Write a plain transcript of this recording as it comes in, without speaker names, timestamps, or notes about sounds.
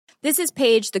This is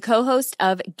Paige, the co-host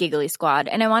of Giggly Squad,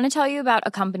 and I want to tell you about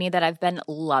a company that I've been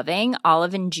loving,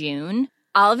 Olive and June.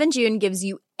 Olive and June gives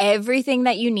you everything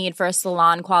that you need for a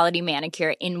salon-quality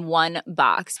manicure in one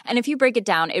box. And if you break it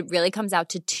down, it really comes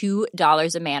out to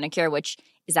 $2 a manicure, which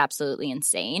is absolutely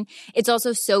insane. It's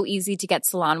also so easy to get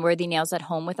salon-worthy nails at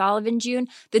home with Olive and June.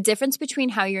 The difference between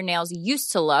how your nails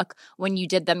used to look when you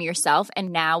did them yourself and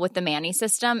now with the Mani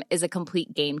system is a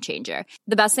complete game changer.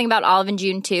 The best thing about Olive and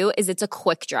June, too, is it's a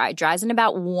quick dry. Dries in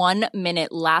about 1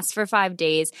 minute, lasts for 5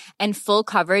 days, and full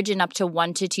coverage in up to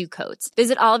 1 to 2 coats.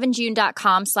 Visit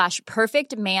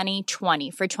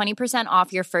oliveandjune.com/perfectmani20 for 20%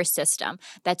 off your first system.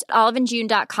 That's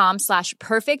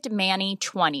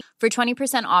oliveandjune.com/perfectmani20 for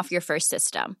 20% off your first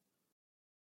system.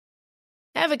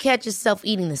 Ever catch yourself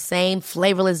eating the same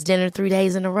flavorless dinner 3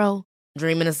 days in a row?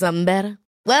 Dreaming of something better?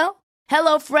 Well,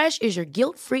 HelloFresh is your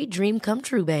guilt-free dream come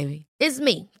true, baby. It's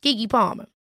me, Keke Palmer.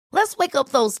 Let's wake up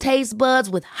those taste buds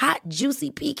with hot,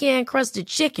 juicy pecan-crusted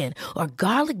chicken or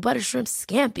garlic butter shrimp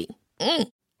scampi.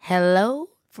 Hello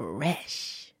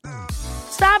Fresh.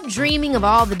 Stop dreaming of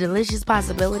all the delicious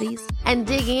possibilities and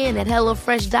dig in at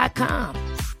HelloFresh.com.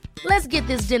 Let's get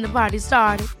this dinner party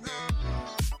started.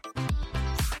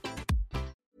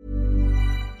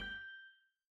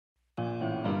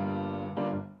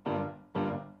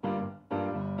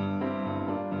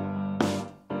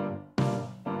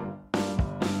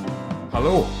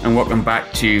 Hello and welcome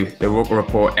back to the Roker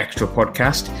Report Extra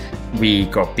podcast. We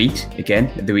got beat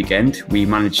again at the weekend. We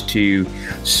managed to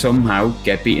somehow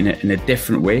get beaten in a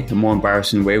different way, a more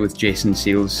embarrassing way with Jason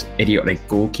Seal's idiotic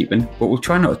goalkeeping. But we'll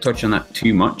try not to touch on that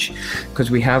too much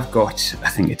because we have got, I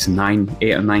think it's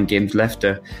 8 or 9 games left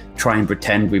to try and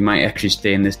pretend we might actually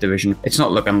stay in this division. It's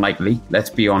not looking likely, let's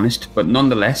be honest. But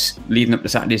nonetheless, leading up to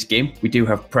Saturday's game, we do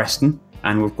have Preston.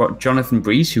 And we've got Jonathan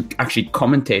Breeze, who actually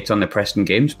commentates on the Preston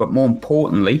games. But more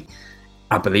importantly,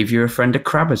 I believe you're a friend of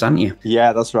Crabbers, aren't you?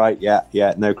 Yeah, that's right. Yeah,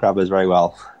 know Crabbers very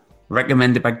well.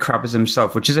 Recommended by Crabbers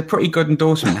himself, which is a pretty good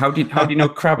endorsement. How do you know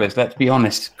Crabbers? Let's be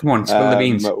honest. Come on, spill the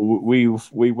beans.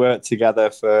 We worked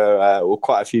together for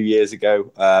quite a few years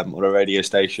ago on a radio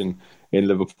station in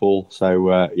Liverpool.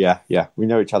 So, we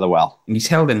know each other well. And he's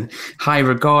held in high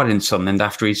regard in Sunderland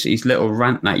after his little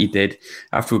rant that he did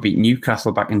after we beat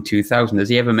Newcastle back in 2000. Has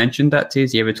he ever mentioned that to you?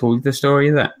 Has he ever told you the story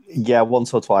of that? Yeah,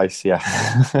 once or twice, yeah.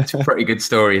 It's a pretty good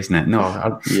story, isn't it?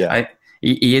 No,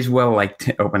 he is well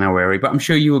liked up in our area, but I'm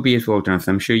sure you will be as well,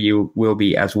 Jonathan. I'm sure you will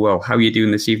be as well. How are you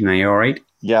doing this evening? Are you all right?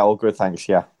 Yeah, all good, thanks,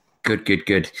 yeah.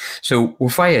 Good. So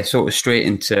we'll fire sort of straight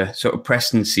into sort of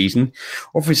Preston's season.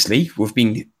 Obviously, we've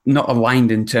been not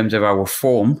aligned in terms of our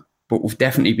form, but we've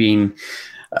definitely been,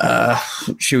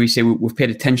 shall we say, we've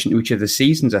paid attention to each other's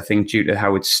seasons, I think, due to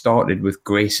how it started with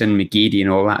Grayson, McGeady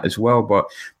and all that as well. But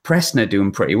Preston are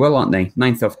doing pretty well, aren't they?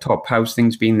 9th off top. How's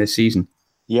things been this season?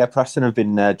 Yeah, Preston have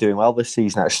been doing well this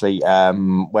season, actually.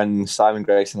 When Simon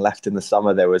Grayson left in the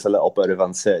summer, there was a little bit of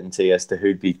uncertainty as to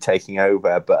who'd be taking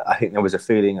over. But I think there was a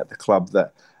feeling at the club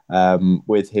that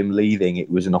with him leaving, it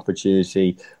was an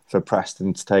opportunity for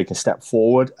Preston to take a step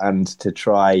forward and to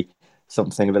try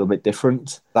something a little bit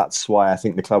different. That's why I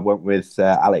think the club went with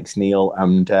Alex Neil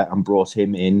and brought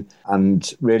him in.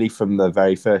 And really from the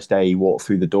very first day he walked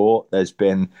through the door, there's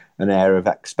been an air of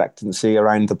expectancy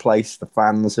around the place. The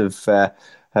fans have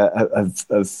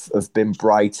been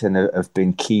bright and have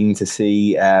been keen to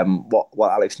see what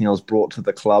Alex Neil's brought to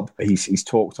the club. He's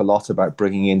talked a lot about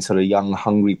bringing in sort of young,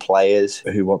 hungry players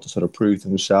who want to sort of prove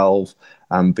themselves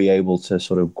and be able to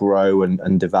sort of grow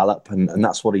and develop. And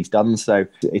that's what he's done. So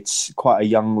it's quite a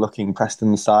young-looking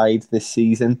Preston side this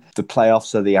season. The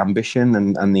playoffs are the ambition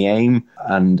and the aim.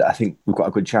 And I think we've got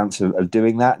a good chance of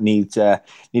doing that. Need a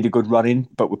good run-in,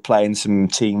 but we're playing some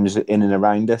teams in and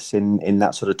around us in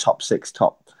that sort of top 6,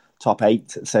 top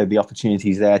 8. So the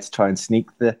opportunity's there to try and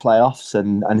sneak the playoffs.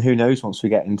 And who knows once we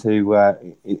get into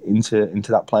that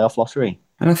playoff lottery.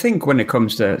 And I think when it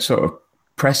comes to sort of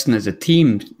Preston as a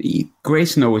team,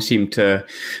 Grayson always seemed to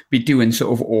be doing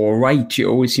sort of all right. You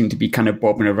always seem to be kind of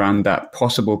bobbing around that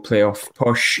possible playoff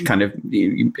push, kind of,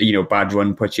 bad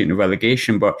run puts you into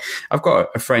relegation. But I've got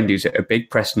a friend who's a big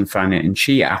Preston fan, and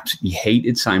she absolutely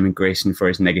hated Simon Grayson for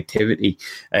his negativity.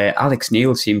 Alex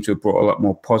Neil seems to have brought a lot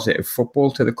more positive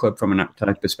football to the club from an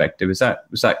outside perspective. Was that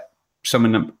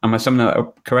am I summing that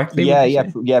up correctly?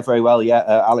 Yeah, very well. Yeah,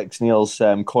 Alex Neil's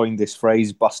coined this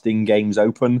phrase, busting games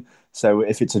open. So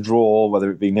if it's a draw, whether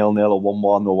it be 0-0 or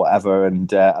 1-1 or whatever, and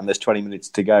there's 20 minutes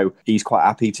to go, he's quite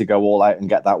happy to go all out and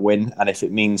get that win. And if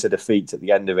it means a defeat at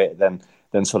the end of it, then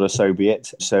then sort of so be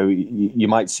it. So you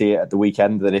might see it at the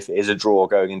weekend that if it is a draw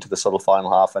going into the sort of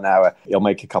final half an hour, he'll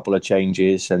make a couple of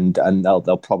changes, and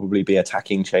they'll probably be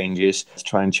attacking changes to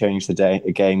try and change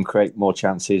the game, create more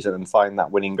chances, and find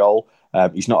that winning goal.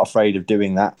 He's not afraid of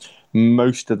doing that.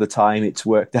 Most of the time, it's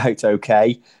worked out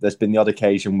okay. There's been the odd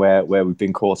occasion where we've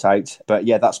been caught out, but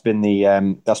yeah, that's been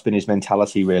his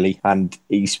mentality really, and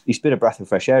he's been a breath of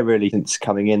fresh air really since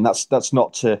coming in. That's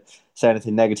not to say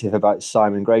anything negative about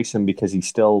Simon Grayson, because he's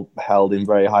still held in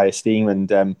very high esteem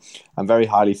and very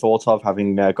highly thought of,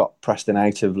 having got Preston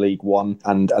out of League One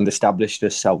and established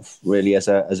himself really as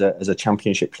a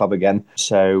championship club again.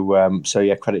 So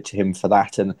yeah, credit to him for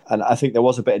that. And I think there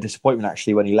was a bit of disappointment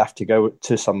actually when he left to go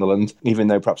to Sunderland, even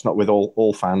though perhaps not with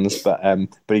all fans, but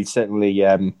he certainly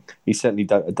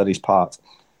done his part.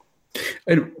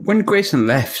 And when Grayson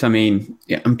left, I mean,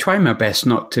 I'm trying my best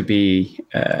not to be,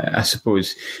 I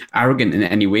suppose, arrogant in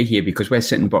any way here, because we're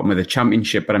sitting bottom of the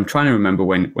championship. But I'm trying to remember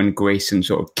when Grayson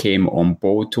sort of came on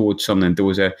board towards Sunderland, there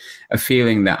was a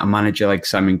feeling that a manager like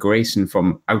Simon Grayson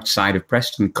from outside of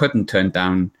Preston couldn't turn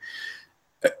down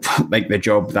like the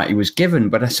job that he was given.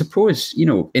 But I suppose,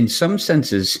 in some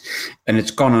senses, and it's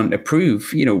gone on to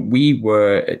prove, we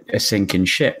were a sinking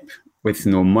ship with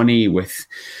no money, with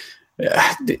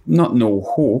not no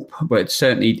hope, but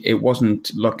certainly it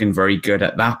wasn't looking very good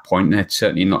at that point, and it's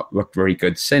certainly not looked very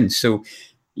good since. So,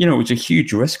 it was a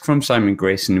huge risk from Simon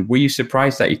Grayson. Were you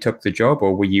surprised that he took the job,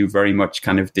 or were you very much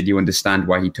did you understand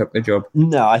why he took the job?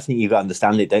 No, I think you've got to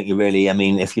understand it, don't you, really? I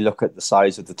mean, if you look at the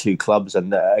size of the two clubs,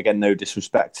 and again, no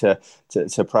disrespect to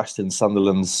Preston,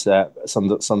 Sunderland's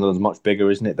much bigger,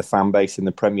 isn't it? The fan base in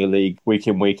the Premier League, week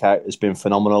in, week out, has been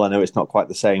phenomenal. I know it's not quite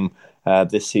the same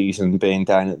this season, being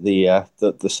down at the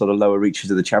sort of lower reaches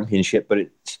of the Championship, but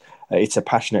it's a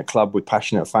passionate club with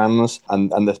passionate fans,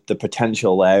 and the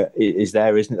potential there is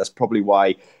there, isn't it? That's probably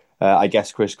why I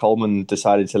guess Chris Coleman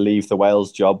decided to leave the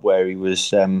Wales job, where he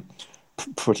was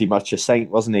pretty much a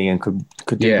saint, wasn't he, and could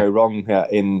do no wrong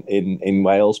in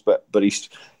Wales, but he's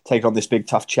taken on this big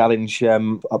tough challenge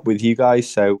up with you guys.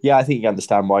 So yeah, I think you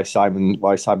understand why Simon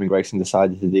Grayson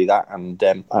decided to do that,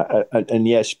 and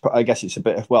yes, I guess it's a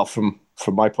bit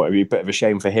from my point of view, a bit of a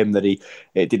shame for him that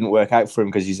it didn't work out for him,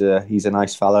 because he's a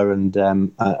nice fella and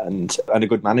a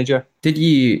good manager. Did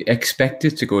you expect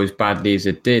it to go as badly as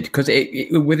it did? Because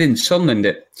within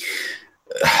Sunderland,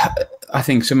 I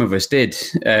think some of us did,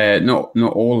 not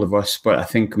all of us, but I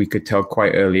think we could tell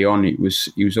quite early on he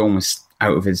was almost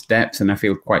out of his depth, and I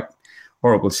feel quite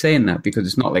horrible saying that, because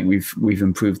it's not like we've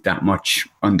improved that much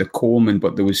under Coleman,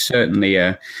 but there was certainly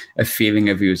a feeling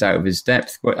of he was out of his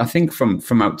depth. But I think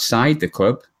from outside the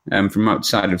club, from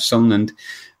outside of Sunderland,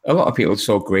 a lot of people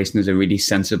saw Grayson as a really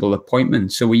sensible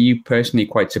appointment. So were you personally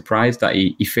quite surprised that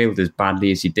he failed as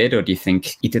badly as he did, or do you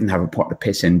think he didn't have a pot to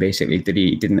piss in, basically?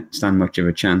 He didn't stand much of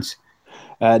a chance?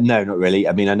 No, not really.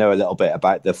 I mean, I know a little bit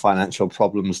about the financial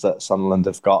problems that Sunderland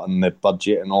have got and the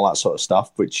budget and all that sort of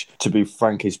stuff, which, to be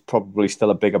frank, is probably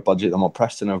still a bigger budget than what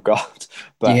Preston have got.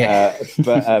 But yeah.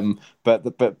 But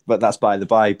that's by the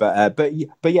by.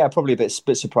 But yeah, probably a bit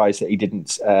surprised that he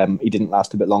didn't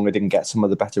last a bit longer, didn't get some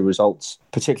of the better results,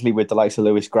 particularly with the likes of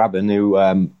Lewis Grabban,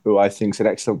 who I think is an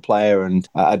excellent player, and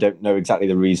I don't know exactly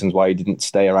the reasons why he didn't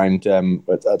stay around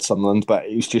at Sunderland, but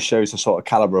it just shows the sort of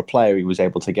calibre of player he was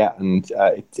able to get, and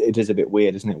it is a bit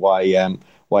weird, isn't it, why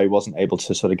he wasn't able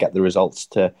to sort of get the results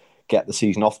to get the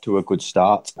season off to a good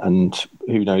start, and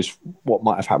who knows what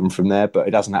might have happened from there, but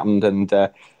it hasn't happened,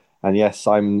 and yes,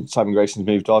 Simon Grayson's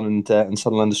moved on, and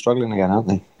Sunderland are struggling again, aren't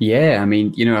they? Yeah, I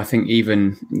mean, I think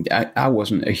even I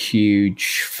wasn't a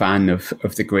huge fan of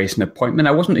the Grayson appointment.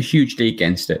 I wasn't hugely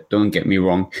against it, don't get me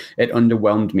wrong. It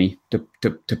underwhelmed me,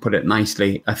 to put it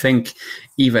nicely. I think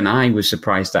even I was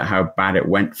surprised at how bad it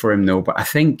went for him, though. But I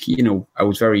think, I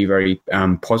was very, very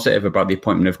positive about the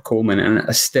appointment of Coleman, and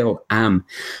I still am.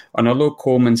 And although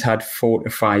Coleman's had 4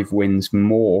 to 5 wins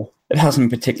more, it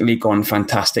hasn't particularly gone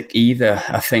fantastic either.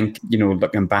 I think,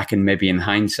 looking back and maybe in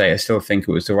hindsight, I still think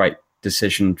it was the right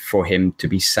decision for him to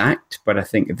be sacked. But I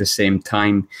think at the same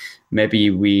time,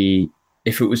 maybe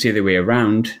if it was the other way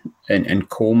around and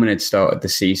Coleman had started the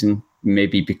season,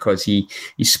 maybe because he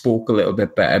spoke a little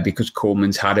bit better, because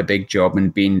Coleman's had a big job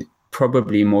and been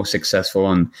probably more successful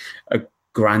on a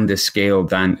grander scale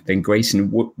than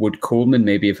Grayson, would Coleman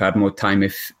maybe have had more time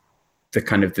if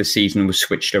the season was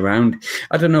switched around?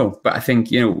 I don't know, but I think,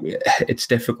 it's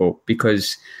difficult,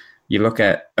 because you look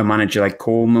at a manager like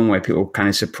Coleman, where people were kind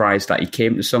of surprised that he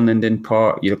came to Sunderland in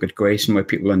part. You look at Grayson, where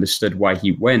people understood why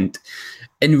he went.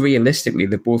 And realistically,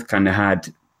 they both kind of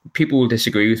had, people will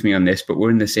disagree with me on this, but we're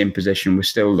in the same position. We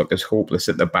still look as hopeless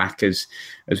at the back as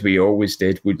we always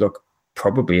did. We'd look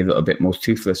probably a little bit more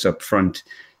toothless up front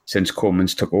since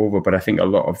Coleman's took over, but I think a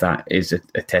lot of that is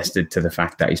attested to the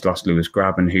fact that he's lost Lewis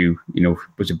Grabban, who,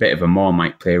 was a bit of a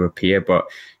Marmite player up here, but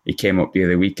he came up the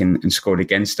other week and scored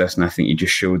against us, and I think he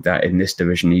just showed that in this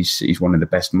division he's one of the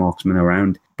best marksmen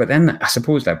around. But then I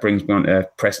suppose that brings me on to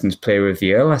Preston's player of the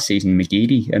year last season,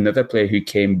 McGeady, another player who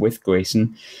came with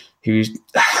Grayson,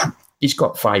 he's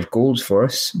got 5 goals for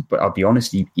us, but I'll be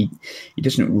honest, he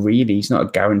doesn't really, he's not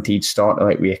a guaranteed starter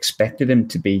like we expected him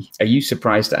to be. Are you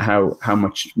surprised at how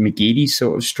much McGeady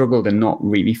sort of struggled and not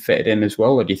really fitted in as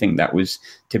well? Or do you think that was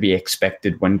to be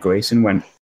expected when Grayson went?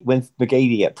 When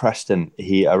McGeady at Preston,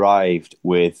 he arrived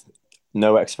with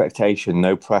no expectation,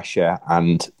 no pressure,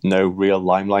 and no real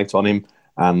limelight on him.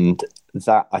 And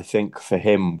that, I think, for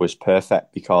him was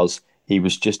perfect because he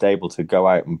was just able to go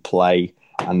out and play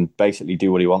and basically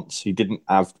do what he wants. He didn't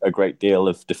have a great deal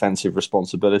of defensive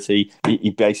responsibility. He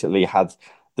basically had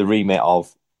the remit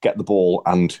of get the ball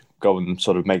and go and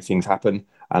sort of make things happen.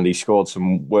 And he scored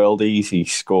some worldies. He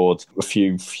scored a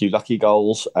few lucky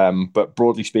goals. But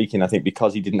broadly speaking, I think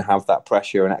because he didn't have that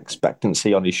pressure and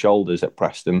expectancy on his shoulders at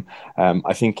Preston,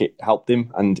 I think it helped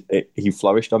him and he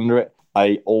flourished under it.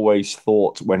 I always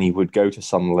thought when he would go to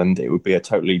Sunderland, it would be a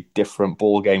totally different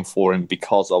ball game for him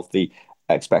because of the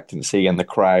expectancy and the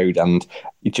crowd and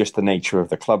just the nature of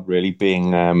the club really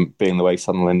being the way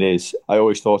Sunderland is. I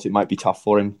always thought it might be tough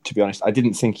for him, to be honest. I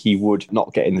didn't think he would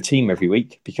not get in the team every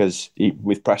week because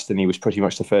with Preston he was pretty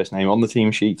much the first name on the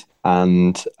team sheet,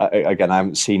 and again I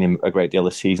haven't seen him a great deal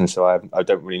this season, so I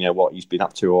don't really know what he's been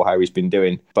up to or how he's been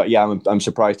doing, but yeah, I'm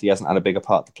surprised he hasn't had a bigger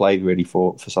part to play really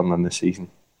for Sunderland this season.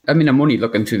 I mean, I'm only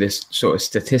looking through this sort of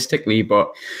statistically,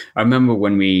 but I remember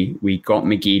when we got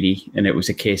McGeady and it was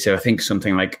a case of, I think,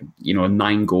 something like,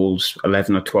 9 goals,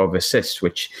 11 or 12 assists,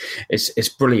 which is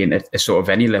brilliant at sort of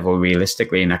any level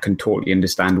realistically. And I can totally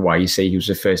understand why you say he was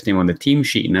the first name on the team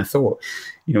sheet. And I thought,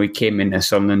 he came into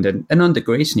Sunderland and under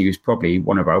Grayson, he was probably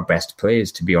one of our best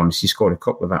players, to be honest. He scored a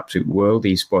couple of absolute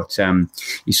worldies, but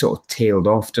he sort of tailed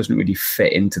off, doesn't really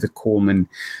fit into the Coleman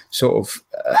sort of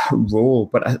role.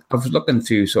 But I was looking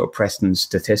through sort of Preston's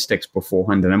statistics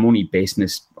beforehand, and I'm only basing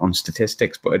this on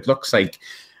statistics, but it looks like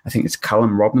I think it's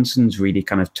Callum Robinson's really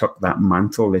kind of took that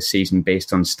mantle this season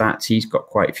based on stats. He's got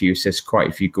quite a few assists, quite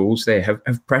a few goals there.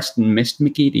 Have Preston missed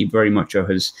McGeady very much, or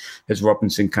has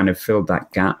Robinson kind of filled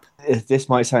that gap? This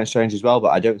might sound strange as well,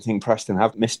 but I don't think Preston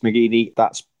have missed McGeady.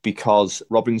 That's because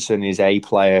Robinson is a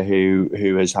player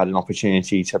who has had an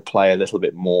opportunity to play a little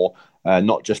bit more,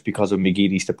 not just because of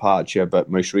McGeady's departure,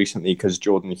 but most recently because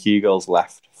Jordan Hugel's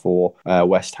left for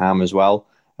West Ham as well.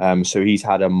 So he's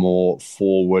had a more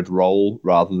forward role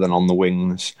rather than on the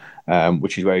wings,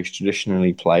 which is where he's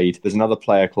traditionally played. There's another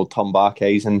player called Tom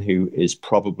Barkhuizen who is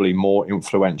probably more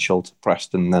influential to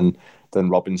Preston than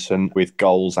Robinson with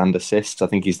goals and assists. I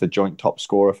think he's the joint top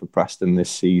scorer for Preston this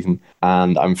season,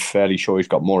 and I'm fairly sure he's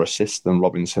got more assists than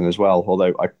Robinson as well,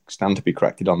 although I stand to be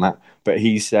corrected on that. But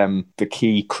he's the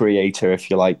key creator, if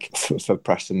you like, for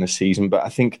Preston this season. But I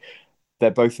think they're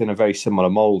both in a very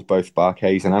similar mould, both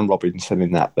Barkhuizen and Robinson,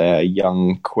 in that they're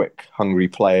young, quick, hungry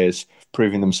players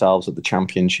proving themselves at the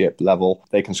championship level.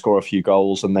 They can score a few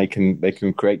goals and they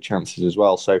can create chances as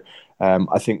well. So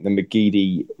I think the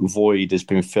McGeady void has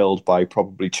been filled by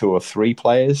probably 2 or 3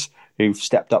 players who've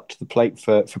stepped up to the plate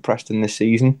for Preston this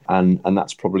season, and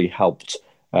that's probably helped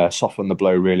soften the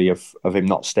blow really of him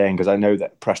not staying, because I know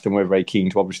that Preston were very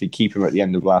keen to obviously keep him at the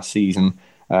end of last season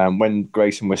when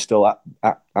Grayson was still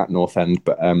at North End,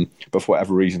 but for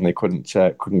whatever reason they couldn't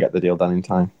get the deal done in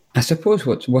time. I suppose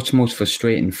what's most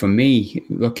frustrating for me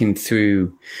looking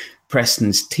through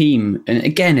Preston's team, and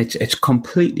again it's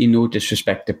completely no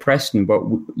disrespect to Preston, but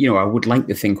I would like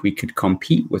to think we could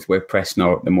compete with where Preston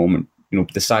are at the moment,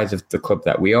 the size of the club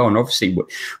that we are, and obviously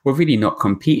we're really not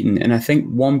competing. And I think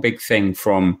one big thing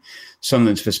from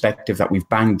Sunderland's perspective that we've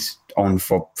banged on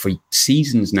for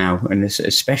seasons now, and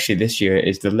especially this year,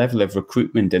 is the level of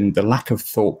recruitment and the lack of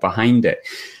thought behind it.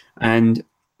 And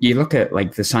you look at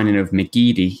like the signing of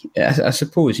McGeady, I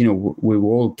suppose, we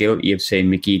were all guilty of saying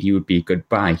McGeady would be a good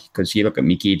buy, because you look at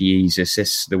McGeady's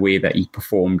assists, the way that he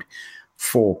performed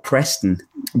for Preston,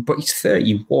 but he's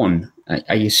 31.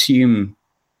 I assume,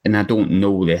 and I don't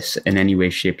know this in any way,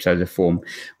 shape, size or form,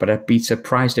 but I'd be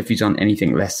surprised if he's on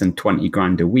anything less than 20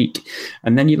 grand a week.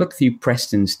 And then you look through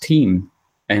Preston's team,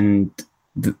 and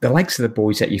the likes of the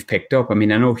boys that you've picked up. I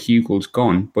mean, I know Hugo's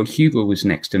gone, but Hugo was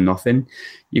next to nothing.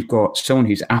 You've got someone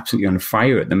who's absolutely on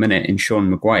fire at the minute in Sean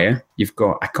Maguire. You've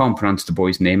got, I can't pronounce the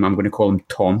boy's name. I'm going to call him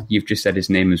Tom. You've just said his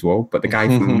name as well. But the guy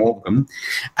from Morecambe.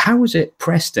 How is it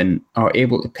Preston are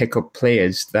able to pick up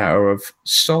players that are of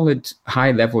solid,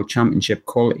 high-level championship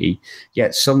quality,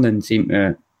 yet Sunderland seem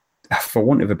to, for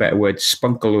want of a better word,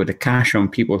 spunk a load of cash on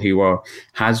people who are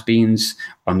has-beens,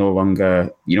 are no longer,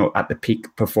 at the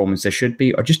peak performance they should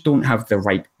be, or just don't have the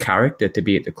right character to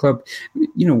be at the club?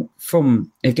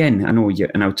 From, again, I know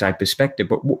you're an outside perspective,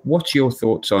 but what's your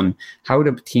thoughts on how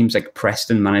do teams like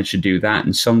Preston manage to do that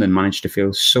and Sunderland manage to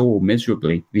fail so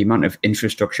miserably, the amount of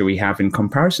infrastructure we have in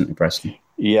comparison to Preston?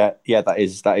 Yeah, that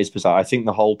is bizarre. I think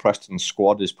the whole Preston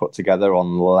squad is put together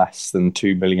on less than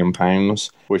 £2 million,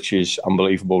 which is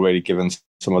unbelievable, really, given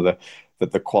some of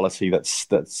the quality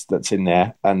that's in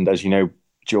there. And as you know,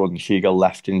 Jordan Hugo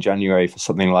left in January for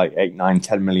something like £8, £9,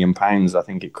 £10 million. I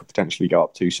think it could potentially go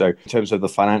up to. So in terms of the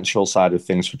financial side of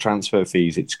things for transfer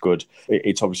fees, it's good.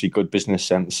 It's obviously good business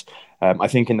sense. I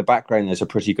think in the background there's a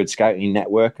pretty good scouting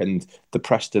network, and the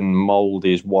Preston mould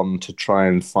is one to try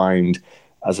and find,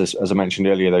 as I mentioned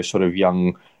earlier, those sort of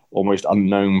young, almost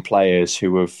unknown players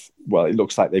who have, well, it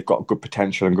looks like they've got good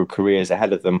potential and good careers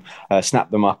ahead of them,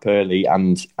 snap them up early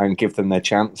and give them their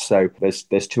chance. So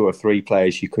there's 2 or 3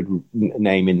 players you could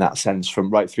name in that sense,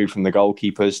 from right through from the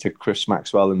goalkeepers to Chris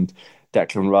Maxwell and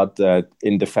Declan Rudd.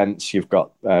 In defence, you've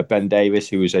got Ben Davis,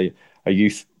 who is a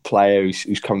youth player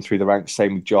who's come through the ranks.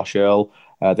 Same with Josh Earl.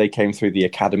 They came through the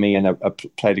academy and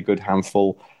played a good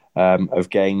handful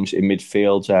of games in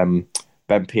midfield.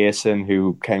 Ben Pearson,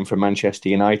 who came from Manchester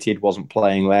United, wasn't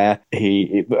playing there.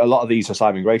 A lot of these are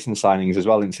Simon Grayson signings as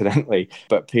well, incidentally.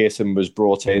 But Pearson was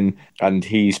brought in, and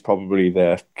he's probably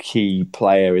the key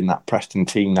player in that Preston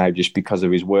team now, just because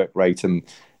of his work rate and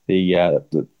the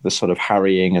sort of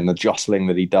harrying and the jostling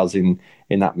that he does in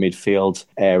that midfield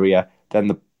area. Then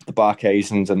the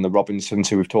Barkazens and the Robinsons,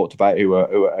 who we've talked about, who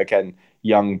are again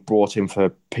young, brought in for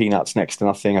peanuts, next to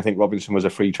nothing. I think Robinson was a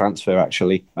free transfer,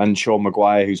 actually. And Sean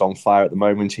Maguire, who's on fire at the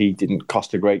moment, he didn't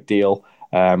cost a great deal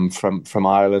from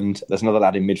Ireland. There's another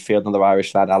lad in midfield, another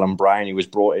Irish lad, Alan Bryan, who was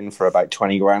brought in for about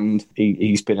 20 grand.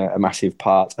 He's been a massive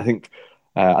part. I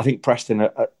think Preston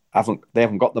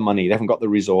haven't got the money, they haven't got the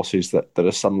resources that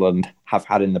a Sunderland have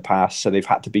had in the past. So they've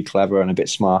had to be clever and a bit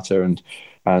smarter and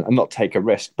not take a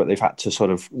risk, but they've had to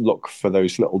sort of look for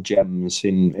those little gems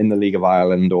in the League of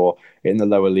Ireland or in the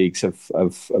lower leagues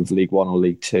of League One or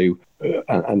League Two,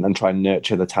 and try and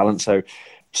nurture the talent. So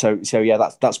yeah,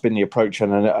 that's been the approach.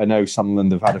 And I know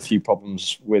Sunderland have had a few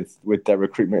problems with their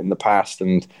recruitment in the past,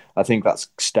 and I think that's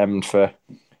stemmed for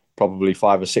probably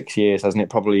 5 or 6 years, hasn't it?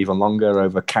 Probably even longer,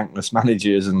 over countless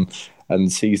managers and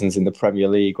seasons in the Premier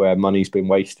League where money's been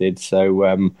wasted.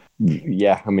 So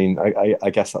yeah, I mean, I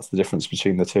guess that's the difference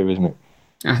between the two, isn't it?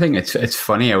 I think it's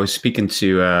funny. I was speaking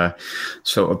to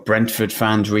sort of Brentford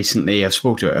fans recently. I've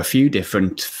spoken to a few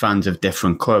different fans of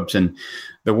different clubs, and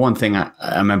the one thing I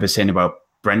remember saying about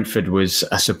Brentford was,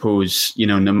 I suppose,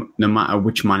 no matter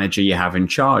which manager you have in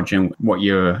charge and what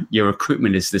your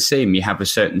recruitment is the same. You have a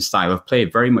certain style of play,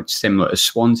 very much similar to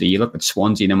Swansea. You look at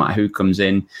Swansea, no matter who comes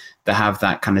in, they have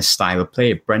that kind of style of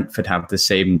play. Brentford have the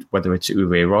same, whether it's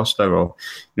Uwe Rosler or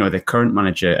the current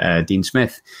manager, Dean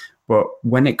Smith. But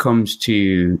when it comes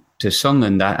to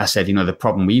Sunderland, I said, the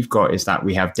problem we've got is that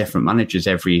we have different managers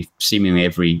seemingly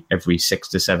every 6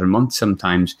 to 7 months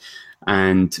sometimes.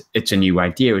 And it's a new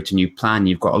idea, it's a new plan.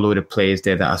 You've got a load of players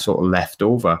there that are sort of left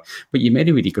over. But you made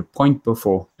a really good point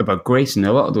before about Grayson.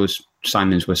 A lot of those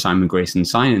signings were Simon Grayson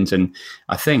signings. And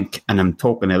I think, and I'm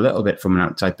talking a little bit from an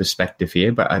outside perspective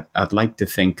here, but I'd like to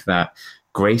think that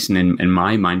Grayson, in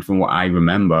my mind, from what I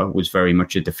remember, was very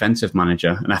much a defensive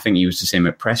manager. And I think he was the same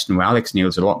at Preston, where Alex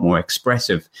Neil's a lot more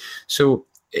expressive. So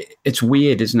it's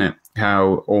weird, isn't it,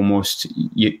 how almost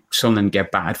Sunderland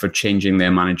get bad for changing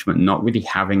their management, not really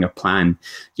having a plan.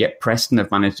 Yet Preston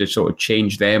have managed to sort of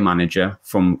change their manager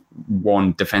from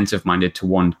one defensive minded to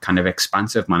one kind of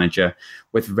expansive manager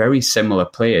with very similar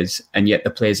players. And yet the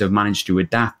players have managed to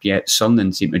adapt, yet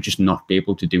Sunderland seem to just not be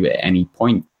able to do it at any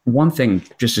point. One thing,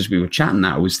 just as we were chatting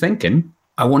that, I was thinking,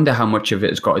 I wonder how much of it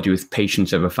has got to do with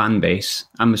patience of a fan base.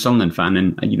 I'm a Sunderland fan,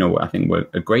 and I think we're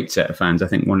a great set of fans. I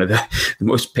think one of the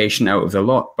most patient out of the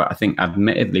lot. But I think,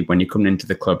 admittedly, when you're coming into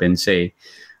the club in, say,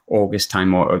 August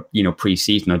time or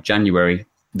pre-season or January,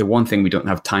 the one thing we don't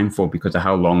have time for because of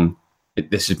how long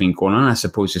this has been going on, I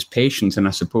suppose, is patience. And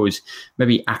I suppose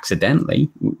maybe accidentally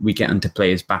we get onto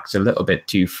players' backs a little bit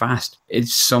too fast.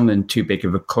 Is Sunderland too big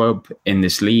of a club in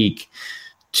this league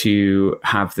to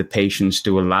have the patience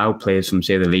to allow players from,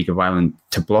 say, the League of Ireland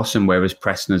to blossom, whereas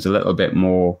Preston is a little bit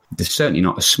more, they're certainly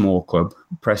not a small club.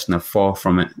 Preston are far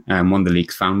from it. One of the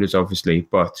league's founders, obviously,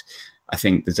 but I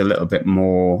think there's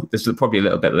probably a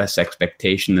little bit less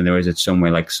expectation than there is at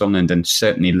somewhere like Sunderland, and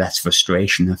certainly less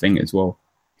frustration, I think, as well.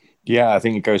 Yeah, I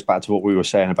think it goes back to what we were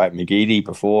saying about McGeady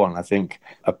before, and I think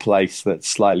a place that's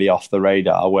slightly off the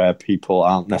radar where people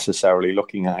aren't necessarily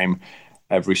looking at him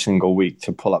every single week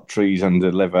to pull up trees and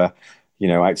deliver,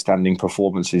 outstanding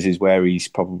performances is where he's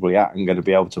probably at and going to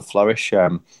be able to flourish.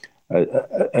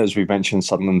 As we mentioned,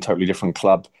 Sunderland, totally different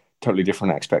club, totally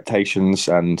different expectations,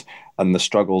 and the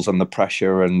struggles and the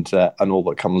pressure and all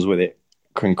that comes with it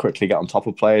can quickly get on top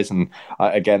of players. And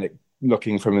again,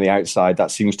 looking from the outside,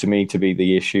 that seems to me to be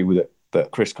the issue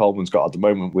that Chris Coleman's got at the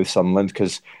moment with Sunderland,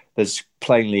 because there's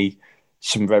plainly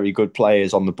some very good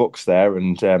players on the books there,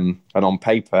 and on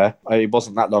paper, it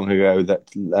wasn't that long ago that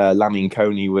Lamine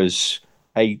Coney was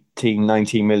 19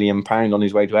 million pound on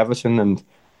his way to Everton, and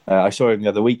I saw him the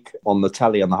other week on the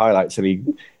telly on the highlights, and he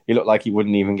looked like he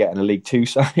wouldn't even get in a League Two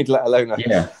side, let alone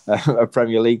a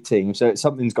Premier League team. So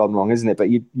something's gone wrong, isn't it?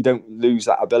 But you don't lose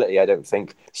that ability, I don't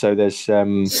think. So there's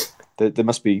got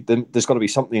to be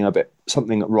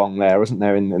something wrong there, isn't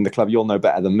there, in the club? You'll know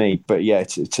better than me, but yeah,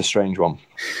 it's a strange one.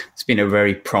 It's been a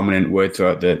very prominent word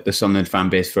throughout the Sunderland fan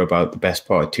base for about the best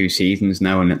part of 2 seasons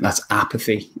now, and that's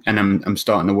apathy. And I'm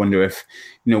starting to wonder if,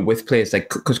 with players like,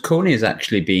 because Coney has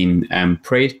actually been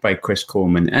praised by Chris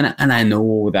Coleman, and I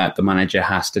know that the manager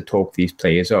has to talk these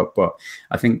players up, but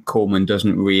I think Coleman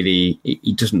doesn't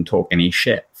talk any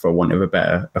shit, for want of a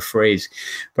better phrase.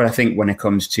 But I think when it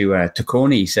comes to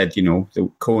Coney, he said,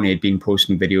 Coney had been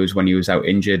posting videos when he was out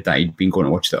injured, that he'd been going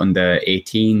to watch the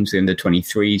under-18s, the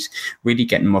under-23s, really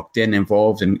getting mucked in,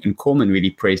 involved, and Coleman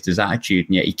really praised his attitude,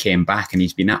 and yet he came back and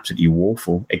he's been absolutely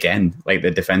woeful again. Like,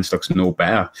 the defence looks no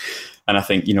better. And I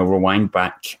think, rewind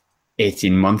back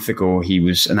 18 months ago, he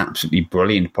was an absolutely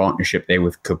brilliant partnership there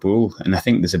with Kabul. And I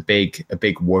think there's a big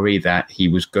worry that he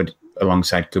was good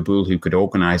alongside Kabul, who could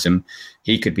organise him.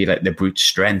 He could be like the brute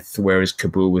strength, whereas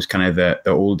Kabul was kind of the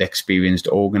old experienced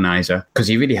organiser, because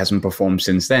he really hasn't performed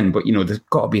since then. But, there's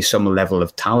got to be some level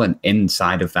of talent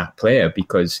inside of that player,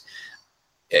 because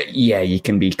you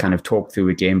can be kind of talked through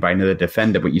a game by another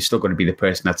defender, but you're still got to be the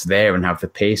person that's there and have the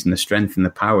pace and the strength and the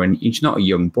power. And he's not a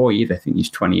young boy either. I think he's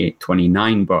 28,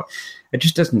 29, but it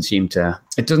just doesn't seem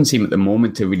at the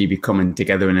moment to really be coming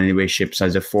together in any way, shape,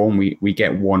 size or form. We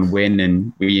get one win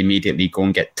and we immediately go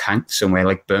and get tanked somewhere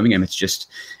like Birmingham. It's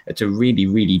a really,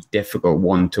 really difficult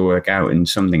one to work out, and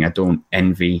something I don't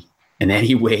envy in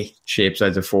any way, shape,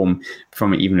 size or form,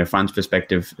 from even a fan's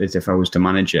perspective. As if I was to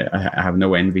manage it, I have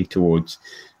no envy towards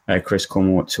Chris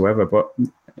Coleman whatsoever. But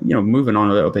moving on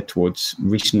a little bit towards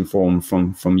recent form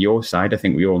from your side, I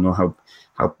think we all know how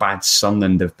bad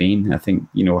Sunderland have been. I think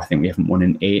we haven't won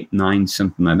in 8, 9,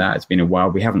 something like that. It's been a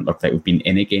while. We haven't looked like we've been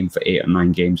in a game for 8 or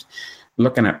 9 games.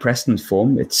 Looking at Preston's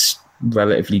form, it's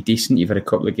relatively decent. You've had a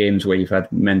couple of games where you've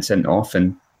had men sent off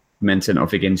and men sent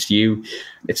off against you.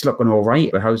 It's looking all right,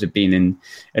 but how's it been in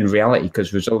reality?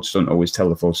 Because results don't always tell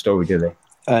the full story, do they?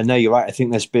 No, you're right. I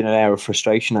think there's been an air of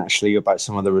frustration actually about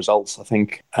some of the results. I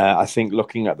think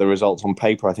looking at the results on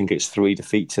paper, I think it's 3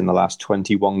 defeats in the last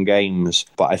 21 games,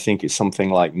 but I think it's something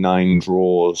like 9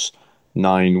 draws,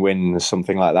 9 wins,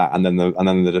 something like that, and then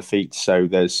the defeats. So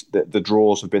there's the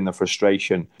draws have been the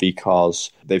frustration,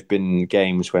 because they've been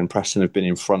games when Preston have been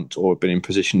in front or been in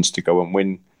positions to go and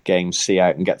win games, see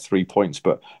out and get 3 points,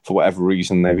 but for whatever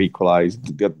reason they've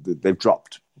equalised. They've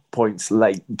dropped points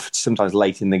late, sometimes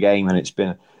late in the game, and it's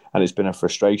been a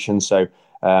frustration. So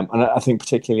and I think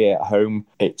particularly at home,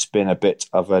 it's been a bit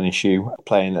of an issue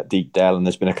playing at Deepdale, and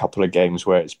there's been a couple of games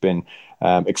where it's been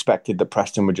expected that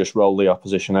Preston would just roll the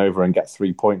opposition over and get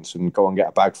 3 points and go and get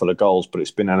a bag full of goals, but it's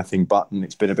been anything but, and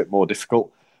it's been a bit more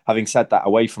difficult. Having said that,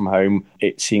 away from home,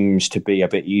 it seems to be a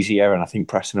bit easier, and I think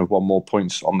Preston have won more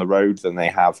points on the road than they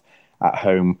have at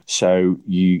home. So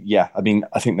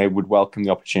I think they would welcome the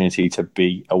opportunity to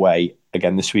be away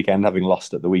again this weekend, having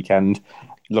lost at the weekend.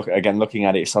 Looking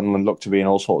at it, Sunderland look to be in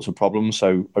all sorts of problems,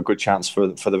 so a good chance for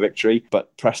the victory.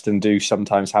 But Preston do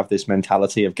sometimes have this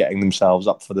mentality of getting themselves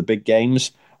up for the big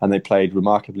games, and they played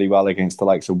remarkably well against the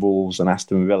likes of Wolves and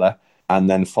Aston Villa, and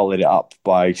then followed it up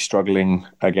by struggling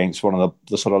against one of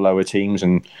the sort of lower teams,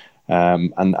 and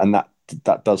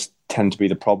that does tend to be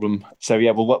the problem. So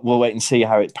we'll wait and see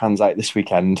how it pans out this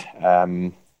weekend.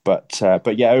 But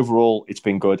overall it's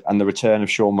been good, and the return of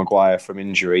Sean Maguire from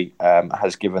injury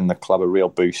has given the club a real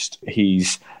boost.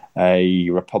 He's a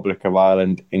Republic of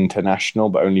Ireland international,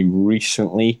 but only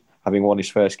recently, having won his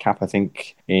first cap, I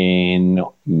think in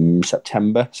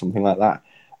September, something like that.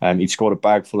 He'd scored a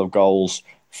bag full of goals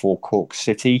for Cork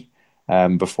City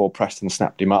before Preston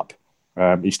snapped him up.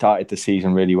 He started the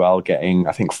season really well, getting,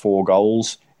 I think, 4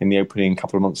 goals in the opening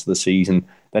couple of months of the season.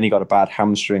 Then he got a bad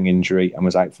hamstring injury and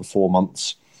was out for 4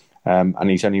 months. And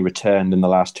he's only returned in the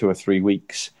last 2 or 3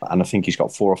 weeks. And I think he's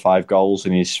got 4 or 5 goals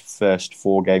in his first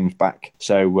 4 games back.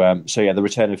 So yeah, the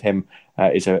return of him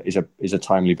is a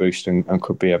timely boost and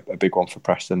could be a big one for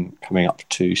Preston coming up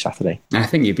to Saturday. I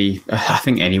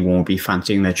think anyone would be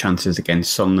fancying their chances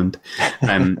against Sunderland.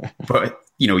 But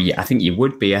I think you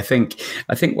would be. I think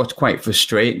what's quite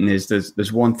frustrating is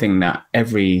there's one thing that I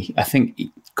think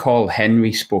Carl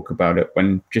Henry spoke about it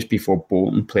when just before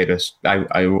Bolton played us.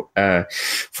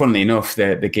 Funnily enough,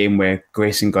 the game where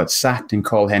Grayson got sacked, and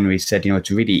Carl Henry said,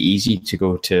 it's really easy to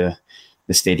go to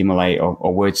the Stadium of Light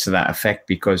or words to that effect,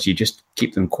 because you just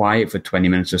keep them quiet for 20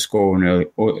 minutes to score an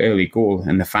early goal,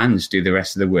 and the fans do the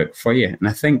rest of the work for you. And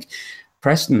I think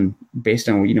Preston, based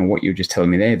on what you were just telling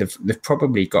me there, they've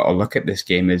probably got to look at this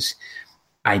game as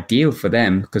ideal for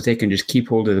them, because they can just keep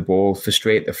hold of the ball,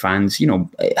 frustrate the fans.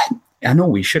 I know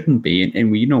we shouldn't be,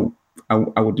 and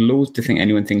I would loathe to think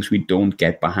anyone thinks we don't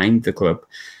get behind the club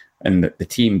and the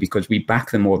team, because we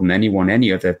back them more than anyone,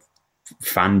 any other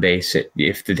fan base.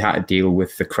 If they'd had to deal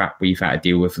with the crap we've had to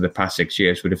deal with for the past 6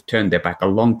 years, would have turned their back a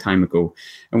long time ago.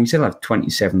 And we still have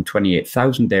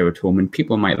 28,000 there at home, and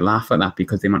people might laugh at that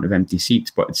because of the amount of empty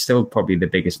seats, but it's still probably the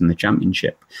biggest in the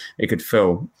Championship. It could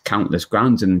fill countless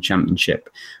grounds in the Championship,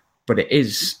 but it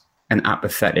is an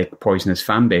apathetic, poisonous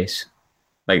fan base.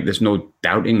 Like, there's no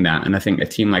doubting that. And I think a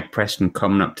team like Preston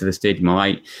coming up to the Stadium of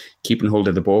Light, keeping hold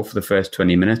of the ball for the first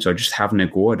 20 minutes, or just having a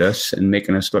go at us and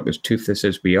making us look as toothless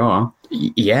as we are.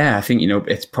 Yeah, I think,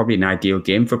 it's probably an ideal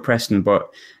game for Preston. But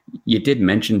you did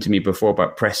mention to me before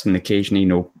about Preston occasionally,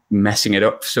 messing it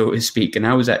up, so to speak. And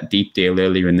I was at Deepdale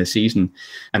earlier in the season,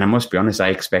 and I must be honest, I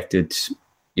expected,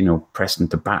 Preston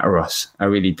to batter us. I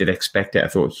really did expect it. I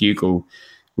thought Hugo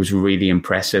was really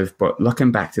impressive. But looking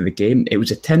back to the game, it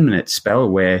was a 10-minute spell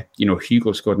where,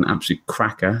 Hugo scored an absolute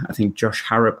cracker. I think Josh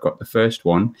Harrop got the first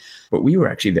one, but we were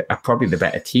actually probably the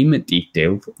better team at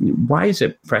Deepdale. Why is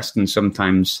it Preston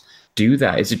sometimes do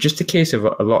that? Is it just a case of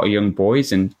a lot of young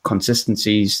boys and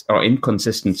consistencies or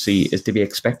inconsistency is to be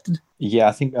expected? Yeah,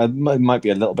 I think it might be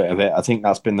a little bit of it. I think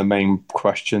that's been the main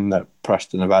question that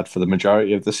Preston have had for the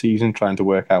majority of the season, trying to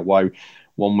work out why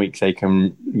 1 week they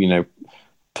can,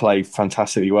 play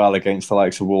fantastically well against the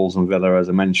likes of Wolves and Villa, as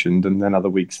I mentioned, and then other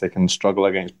weeks they can struggle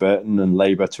against Burton and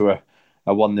Labour to a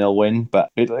 1-0 win. But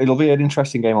it'll be an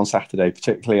interesting game on Saturday,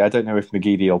 particularly. I don't know if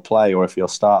McGeady will play or if he'll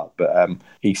start, but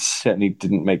he certainly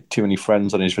didn't make too many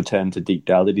friends on his return to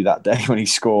Deepdale, did he, that day when he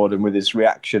scored, and with his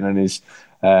reaction and his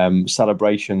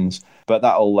celebrations. But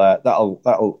that'll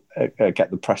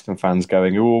get the Preston fans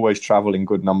going, who always travel in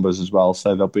good numbers as well,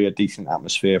 so there'll be a decent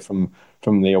atmosphere from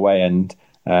the away end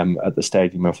at the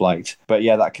Stadium of Light. But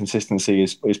yeah, that consistency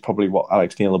is probably what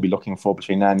Alex Neil will be looking for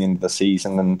between now and the end of the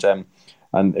season,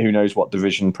 and who knows what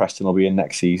division Preston will be in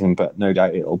next season, but no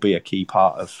doubt it'll be a key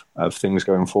part of things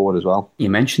going forward as well. You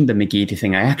mentioned the McGeady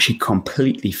thing. I actually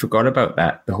completely forgot about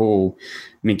that, the whole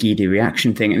McGeady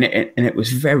reaction thing, and it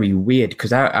was very weird,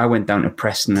 because I went down to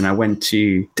Preston and I went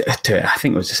to I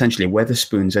think it was essentially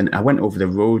Wetherspoons, and I went over the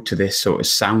road to this sort of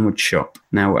sandwich shop.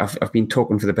 Now I've been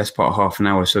talking for the best part of half an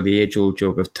hour, so the age-old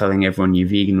joke of telling everyone you're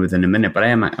vegan within a minute, but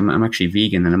I'm actually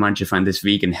vegan, and I managed to find this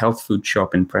vegan health food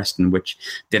shop in Preston, which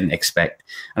didn't expect.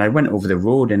 And I went over the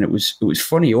road, and it was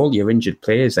funny. All your injured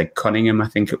players, like Cunningham, I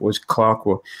think it was, Clark,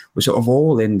 were sort of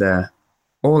all in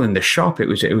the shop. It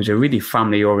was a really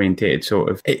family orientated sort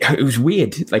of. It was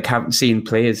weird, like seeing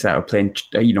players that are playing,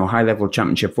 high level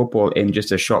Championship football in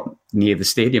just a shop near the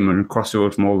stadium and across the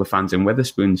road from all the fans in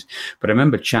Wetherspoons. But I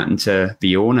remember chatting to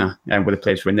the owner where the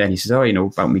players were in there, and he says, about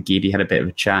McGeady, had a bit of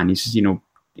a chat, and he says,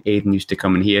 Aidan used to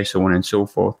come in here, so on and so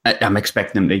forth. I'm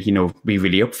expecting him to, be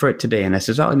really up for it today. And I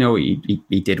says,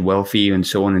 he did well for you and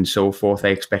so on and so forth. I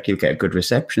expect he'll get a good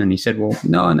reception. And he said, well,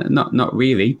 no, not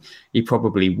really. He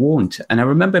probably won't. And I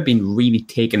remember being really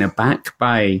taken aback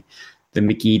by the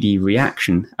McGeady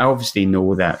reaction. I obviously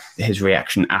know that his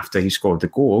reaction after he scored the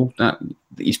goal, that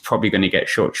he's probably going to get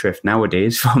short shrift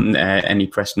nowadays from any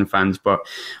Preston fans. But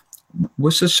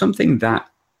was there something that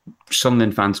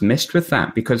Sunderland fans missed with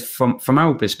that? Because from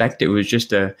our perspective, it was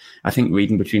just I think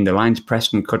reading between the lines,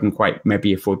 Preston couldn't quite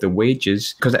maybe afford the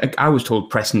wages, because I was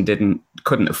told Preston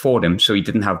couldn't afford him, so he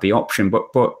didn't have the option.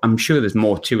 But I'm sure there's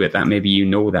more to it that maybe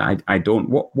that I don't.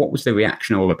 What was the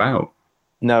reaction all about?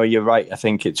 No, you're right. I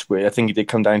think it did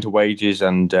come down to wages,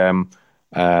 and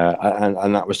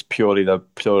and that was purely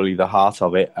the heart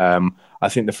of it. I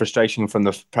think the frustration from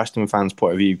the Preston fans'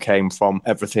 point of view came from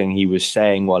everything he was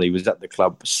saying while he was at the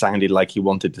club sounded like he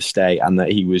wanted to stay and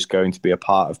that he was going to be a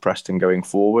part of Preston going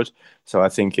forward. So I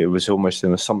think it was almost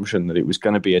an assumption that it was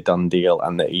going to be a done deal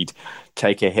and that he'd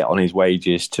take a hit on his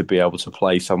wages to be able to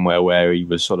play somewhere where he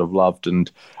was sort of loved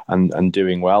and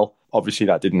doing well. Obviously,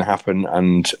 that didn't happen,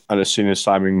 and as soon as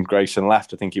Simon Grayson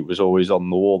left, I think it was always on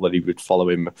the wall that he would follow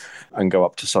him and go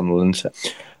up to Sunderland.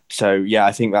 So yeah,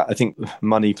 I think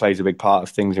money plays a big part of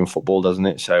things in football, doesn't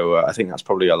it? So I think that's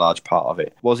probably a large part of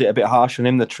it. Was it a bit harsh on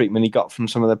him, the treatment he got from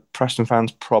some of the Preston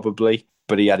fans? Probably.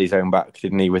 But he had his own back,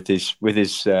 didn't he, with his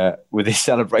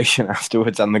celebration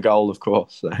afterwards and the goal, of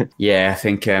course. So. Yeah, I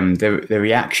think the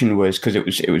reaction was because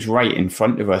it was right in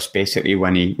front of us basically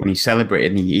when he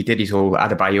celebrated and he did his whole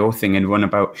Adebayor thing and run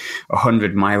about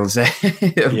 100 miles back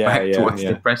towards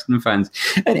the Preston fans,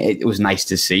 and it was nice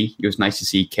to see. It was nice to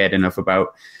see he cared enough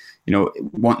about,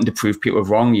 wanting to prove people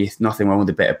wrong. Nothing wrong with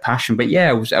a bit of passion, but yeah,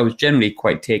 I was generally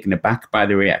quite taken aback by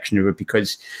the reaction of it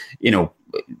because,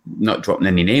 not dropping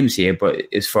any names here, but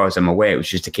as far as I'm aware, it was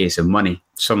just a case of money.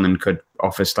 Someone could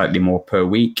offer slightly more per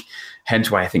week, hence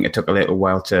why I think it took a little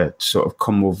while to sort of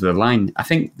come over the line. I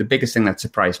think the biggest thing that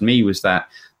surprised me was that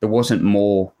there wasn't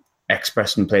more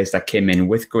ex-Preston players that came in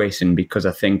with Grayson, because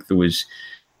I think there was,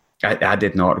 I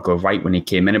did an article right when he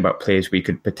came in about players we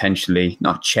could potentially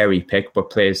not cherry pick, but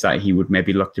players that he would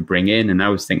maybe look to bring in. And I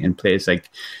was thinking players like,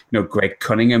 Greg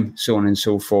Cunningham, so on and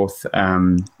so forth.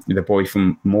 The boy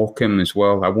from Morecambe as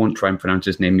well. I won't try and pronounce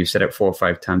his name. You said it 4 or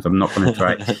 5 times. I'm not going to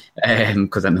try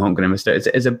because I know I'm going to miss it.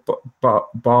 Is it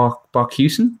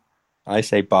Barkhuizen? I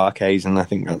say Barkhuizen. I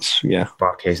think that's, yeah.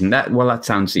 Barkhuizen. That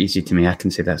sounds easy to me. I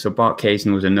can say that. So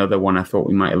Barkhuizen was another one I thought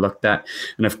we might have looked at.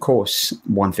 And of course,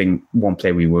 one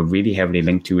player we were really heavily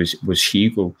linked to was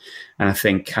Hugo. And I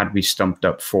think had we stumped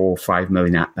up 4 or 5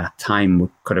 million at that time, we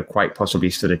could have quite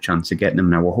possibly stood a chance of getting him.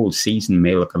 Now, a whole season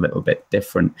may look a little bit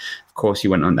different. Of course, he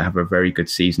went on to have a very good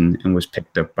season and was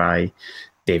picked up by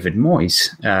David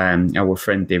Moyes, our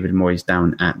friend David Moyes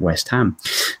down at West Ham.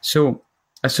 So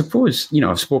I suppose,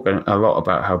 I've spoken a lot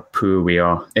about how poor we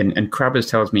are. And Crabbers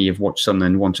tells me you've watched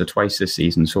Sunderland once or twice this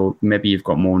season, so maybe you've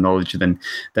got more knowledge than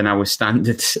our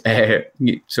standard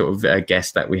sort of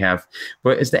guest that we have.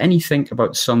 But is there anything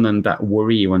about Sunderland that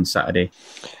worry you on Saturday?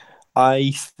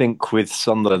 I think with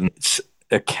Sunderland, it's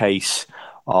a case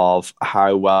of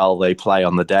how well they play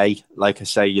on the day. Like I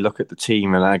say, you look at the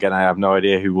team, and again, I have no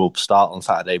idea who will start on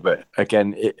Saturday, but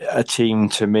again, a team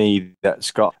to me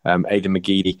that's got Aidan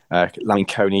McGeady, Lanny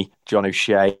Coney, John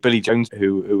O'Shea, Billy Jones,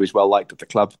 who is well liked at the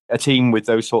club. A team with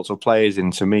those sorts of players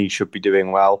in, to me, should be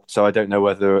doing well. So I don't know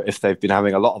if they've been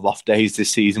having a lot of off days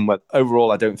this season, but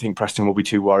overall, I don't think Preston will be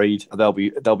too worried. They'll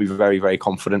be very, very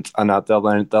confident, and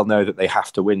they'll know that they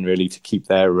have to win really to keep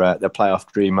their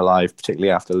playoff dream alive,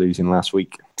 particularly after losing last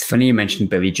week. It's funny you mentioned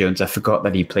Billy Jones. I forgot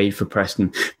that he played for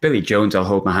Preston. Billy Jones, I'll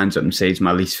hold my hands up and say, is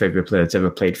my least favourite player that's ever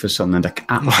played for Sunderland. I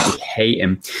absolutely hate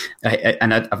him.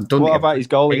 I've done. What about his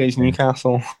goal against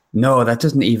Newcastle? No, that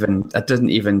doesn't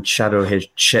even shadow his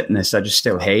shitness. I just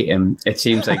still hate him. It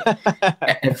seems like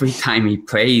every time he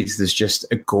plays, there's just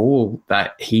a goal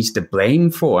that he's to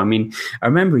blame for. I mean, I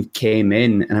remember he came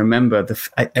in, and I remember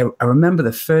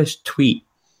the first tweet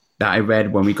that I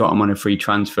read when we got him on a free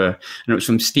transfer, and it was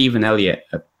from Stephen Elliott,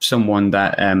 someone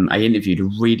that I interviewed, a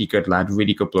really good lad,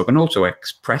 really good bloke, and also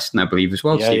ex-Preston, I believe, as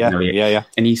well, Stephen Elliott. Yeah.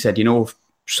 And he said,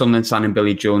 Sunderland signing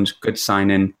Billy Jones, good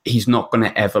signing. He's not going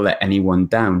to ever let anyone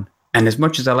down. And as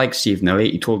much as I like Stephen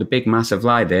Elliott, he told a big, massive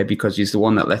lie there because he's the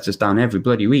one that lets us down every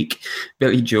bloody week.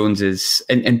 Billy Jones is,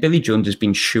 and Billy Jones has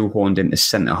been shoehorned into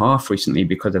centre half recently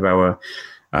because of our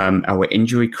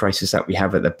injury crisis that we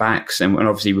have at the backs. And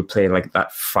obviously we play like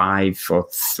that 5 or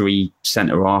 3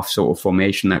 centre half sort of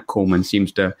formation that Coleman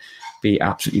seems to be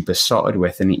absolutely besotted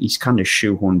with. And he's kind of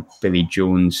shoehorned Billy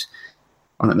Jones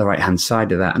on the right-hand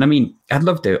side of that. And I mean, I'd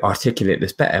love to articulate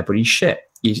this better, but he's shit.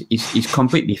 He's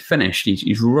completely finished.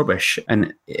 He's rubbish.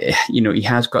 And, he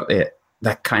has got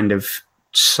that kind of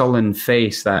sullen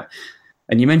face that...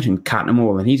 And you mentioned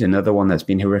Cattermole, and he's another one that's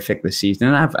been horrific this season.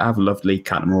 And I've loved Lee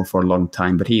Cattermole for a long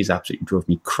time, but he's absolutely drove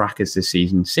me crackers this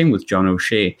season. Same with John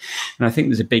O'Shea. And I think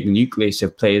there's a big nucleus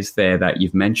of players there that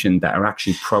you've mentioned that are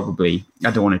actually probably, I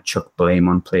don't want to chuck blame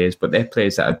on players, but they're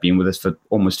players that have been with us for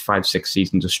almost 5-6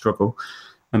 seasons of struggle.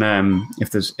 And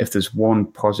if there's one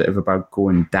positive about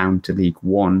going down to League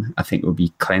One, I think it would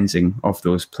be cleansing of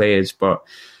those players. But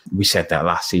we said that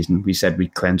last season. We said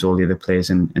we'd cleanse all the other players,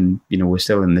 and we're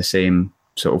still in the same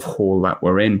sort of hole that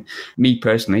we're in. Me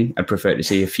personally, I'd prefer to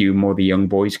see a few more of the young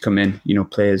boys come in,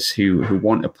 players who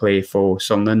want to play for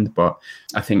Sunderland, but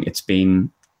I think it's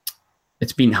been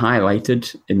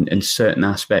highlighted in certain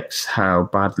aspects how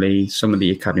badly some of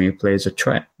the academy players are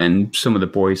treated, and some of the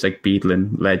boys like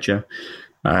Beadland, Ledger,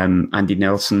 Andy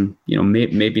Nelson,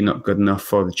 maybe not good enough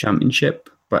for the Championship,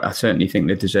 but I certainly think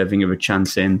they're deserving of a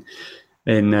chance in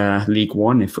League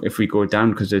One if we go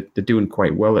down, because they're doing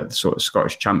quite well at the sort of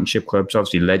Scottish Championship clubs.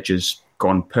 Obviously, Ledger's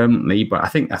gone permanently, but I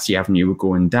think that's the avenue we're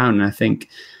going down. And I think,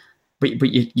 but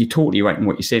you're totally right in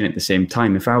what you're saying at the same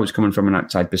time. If I was coming from an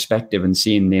outside perspective and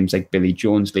seeing names like Billy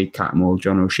Jones, Lee Cattermole,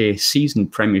 John O'Shea,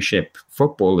 seasoned Premiership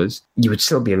footballers, you would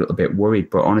still be a little bit worried.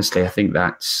 But honestly, I think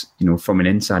that's, from an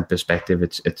inside perspective,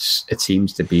 it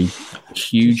seems to be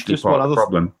hugely part of the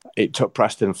problem. It took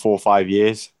Preston 4 or 5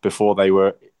 years before they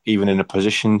were even in a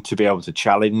position to be able to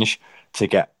challenge to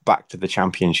get back to the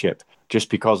Championship,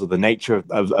 just because of the nature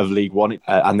of League One.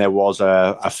 And there was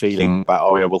a feeling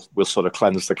about, we'll sort of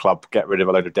cleanse the club, get rid of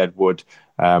a load of dead wood,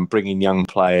 bring in young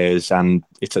players. And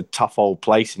it's a tough old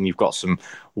place. And you've got some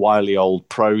wily old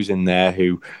pros in there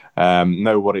who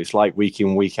know what it's like week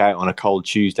in, week out on a cold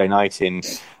Tuesday night in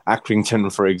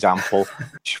Accrington, for example,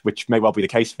 which may well be the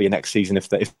case for you next season if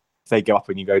they go up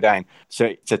and you go down.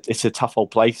 So it's a tough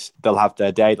old place. They'll have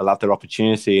their day, they'll have their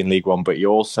opportunity in League One, but you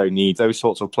also need those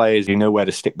sorts of players who know where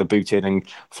to stick the boot in and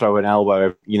throw an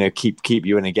elbow, keep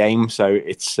you in a game. So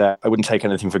it's I wouldn't take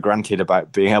anything for granted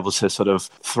about being able to sort of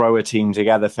throw a team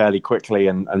together fairly quickly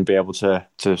and be able to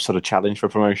sort of challenge for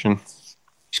promotion.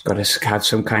 Just got to have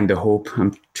some kind of hope.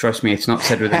 Trust me, it's not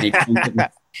said with any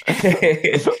confidence.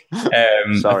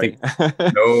 Sorry.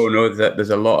 There's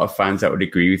a lot of fans that would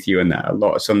agree with you, and that a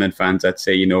lot of Sunderland fans that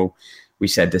say, we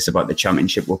said this about the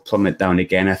Championship will plummet down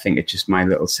again. I think it's just my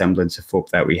little semblance of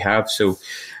hope that we have. So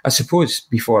I suppose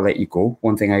before I let you go,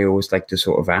 one thing I always like to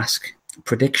sort of ask,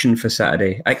 prediction for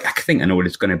Saturday. I think I know what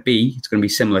it's going to be. It's going to be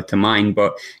similar to mine,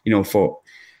 but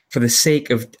for the sake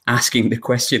of asking the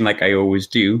question like I always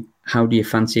do, how do you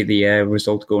fancy the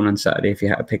result going on Saturday if you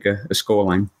had to pick a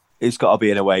scoreline? It's got to be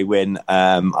an away win.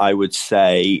 I would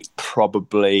say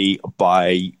probably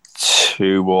by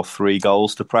 2 or 3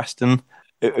 goals to Preston.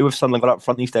 If Sunderland got up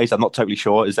front these days, I'm not totally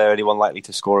sure. Is there anyone likely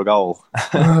to score a goal?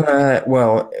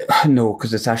 Well, no,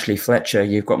 because it's Ashley Fletcher.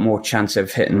 You've got more chance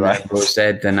of hitting that Rose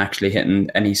than actually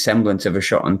hitting any semblance of a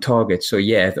shot on target. So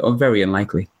yeah, very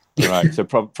unlikely. Right, so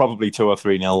probably 2 or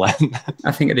 3-0 then.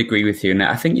 I think I'd agree with you. And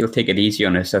I think you'll take it easy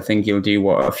on us. I think you'll do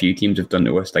what a few teams have done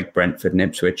to us, like Brentford and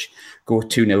Ipswich, go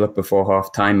 2-0 up before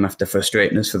half-time after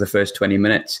frustrating us for the first 20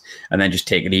 minutes, and then just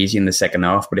take it easy in the second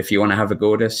half. But if you want to have a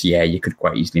go at us, yeah, you could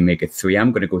quite easily make it 3.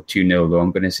 I'm going to go 2-0 though.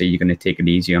 I'm going to say you're going to take it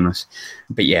easy on us.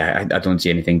 But yeah, I don't see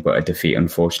anything but a defeat,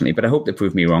 unfortunately. But I hope they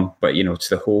prove me wrong. But, it's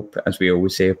the hope, as we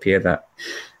always say up here, that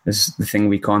is the thing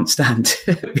we can't stand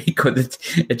because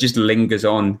it just lingers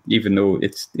on, even though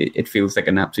it feels like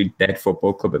an absolute dead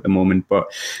football club at the moment.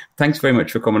 But thanks very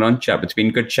much for coming on, chap. It's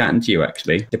been good chatting to you,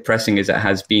 actually. Depressing as it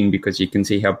has been because you can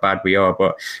see how bad we are.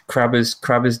 But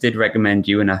Crabbers did recommend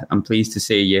you, and I'm pleased to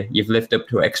say you've lived up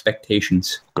to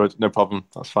expectations. Good, no problem.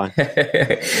 That's fine.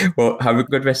 Well, have a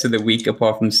good rest of the week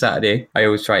apart from Saturday. I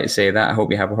always try to say that. I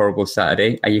hope you have a horrible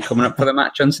Saturday. Are you coming up for the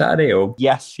match on Saturday? Or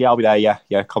Yes, I'll be there. Yeah,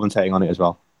 commentating on it as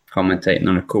well. Commentating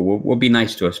on it, cool. We'll be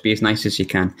nice to us. Be as nice as you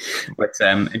can. But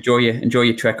enjoy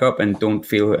your trek up, and don't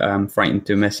feel frightened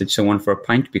to message someone for a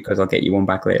pint, because I'll get you one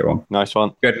back later on. Nice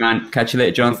one. Good man. Catch you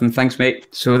later, Jonathan. Thanks,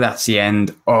 mate. So that's the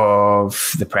end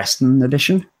of the Preston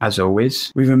edition. As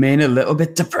always, we remain a little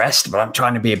bit depressed, but I'm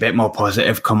trying to be a bit more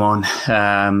positive. Come on.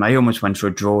 I almost went for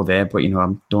a draw there, but I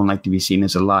don't like to be seen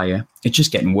as a liar. It's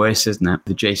just getting worse, isn't it?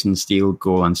 The Jason Steele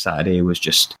goal on Saturday was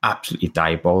just absolutely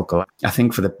diabolical. I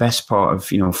think for the best part of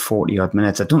 40 odd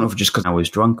minutes, I don't know if it's just because I was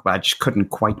drunk, but I just couldn't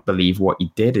quite believe what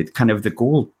he did. It kind of, the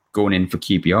goal going in for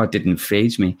QPR didn't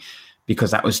faze me,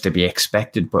 because that was to be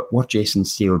expected. But what Jason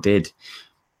Steele did,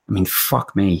 I mean,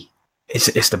 fuck me.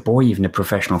 It's the boy, even a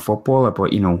professional footballer,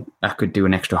 but I could do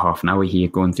an extra half an hour here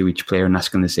going through each player and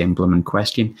asking the same blooming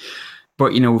question.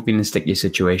 But, we've been in sticky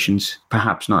situations,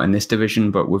 perhaps not in this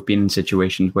division, but we've been in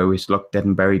situations where we've looked dead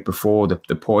and buried before. The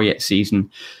Poyet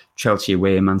season, Chelsea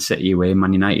away, Man City away,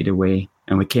 Man United away,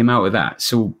 and we came out of that.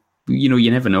 So,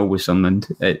 you never know with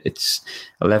Sunderland. It's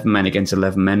 11 men against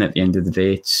 11 men at the end of the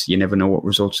day. You never know what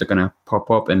results are going to pop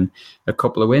up, and a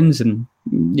couple of wins, and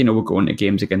we're going to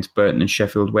games against Burton and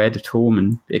Sheffield Wednesday at home,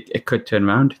 and it could turn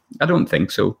around. I don't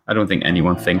think so. I don't think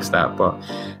anyone thinks that, but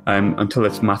until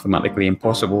it's mathematically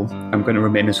impossible, I'm going to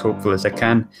remain as hopeful as I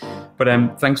can.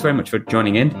 But thanks very much for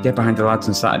joining in. Get behind the lads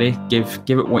on Saturday. Give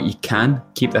it what you can.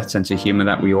 Keep that sense of humour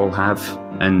that we all have,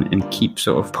 and keep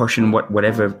sort of pushing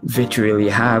whatever vitriol you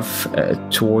have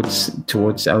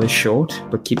towards Ellis Short,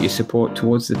 but keep your support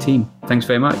towards the team. Thanks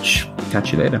very much.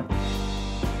 Catch you later.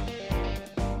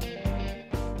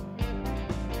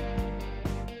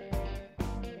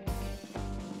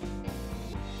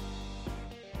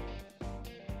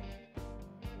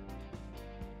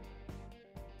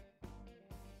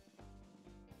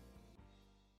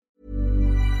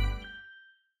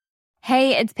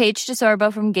 Hey, it's Paige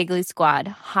DeSorbo from Giggly Squad.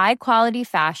 High quality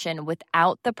fashion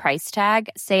without the price tag.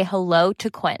 Say hello to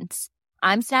Quince.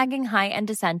 I'm snagging high-end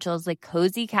essentials like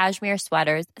cozy cashmere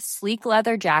sweaters, sleek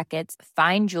leather jackets,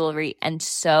 fine jewelry, and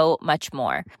so much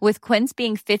more. With Quince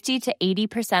being 50 to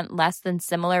 80% less than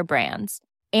similar brands.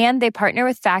 And they partner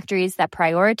with factories that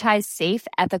prioritize safe,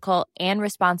 ethical, and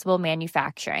responsible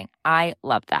manufacturing. I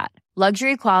love that.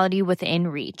 Luxury quality within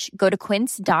reach. Go to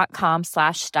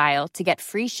quince.com/style to get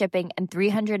free shipping and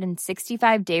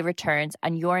 365-day returns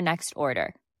on your next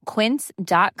order.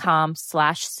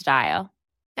 Quince.com/style.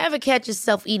 Ever catch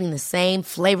yourself eating the same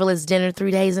flavorless dinner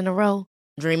 3 days in a row?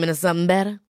 Dreaming of something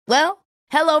better? Well,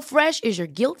 HelloFresh is your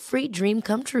guilt-free dream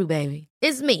come true, baby.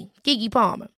 It's me, Keke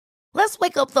Palmer. Let's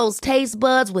wake up those taste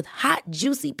buds with hot,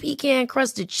 juicy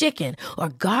pecan-crusted chicken or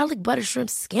garlic butter shrimp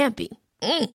scampi.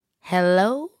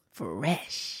 Hello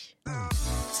Fresh.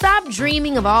 Stop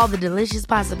dreaming of all the delicious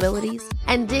possibilities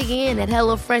and dig in at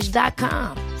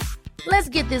HelloFresh.com. Let's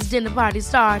get this dinner party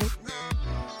started.